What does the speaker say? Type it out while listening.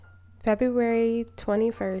February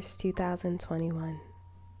 21st, 2021.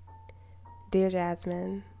 Dear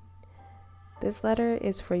Jasmine, this letter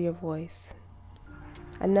is for your voice.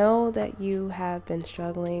 I know that you have been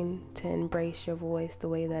struggling to embrace your voice the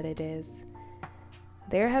way that it is.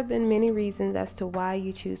 There have been many reasons as to why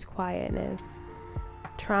you choose quietness,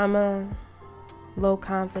 trauma, low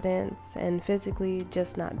confidence, and physically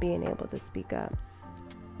just not being able to speak up.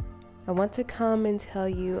 I want to come and tell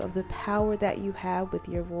you of the power that you have with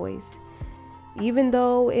your voice. Even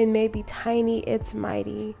though it may be tiny, it's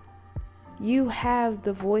mighty. You have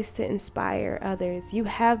the voice to inspire others. You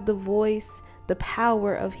have the voice, the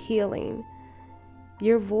power of healing.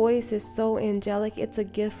 Your voice is so angelic. It's a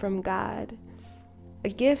gift from God, a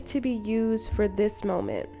gift to be used for this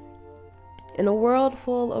moment. In a world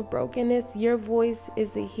full of brokenness, your voice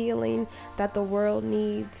is the healing that the world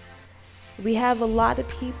needs. We have a lot of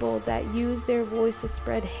people that use their voice to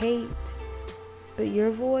spread hate, but your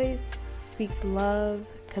voice speaks love,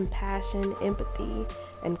 compassion, empathy,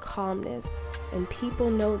 and calmness, and people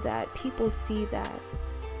know that. People see that.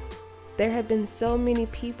 There have been so many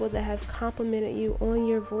people that have complimented you on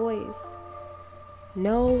your voice.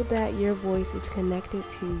 Know that your voice is connected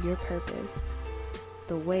to your purpose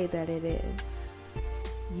the way that it is.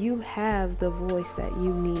 You have the voice that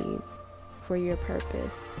you need for your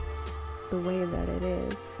purpose the way that it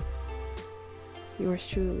is. Yours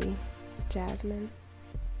truly, Jasmine.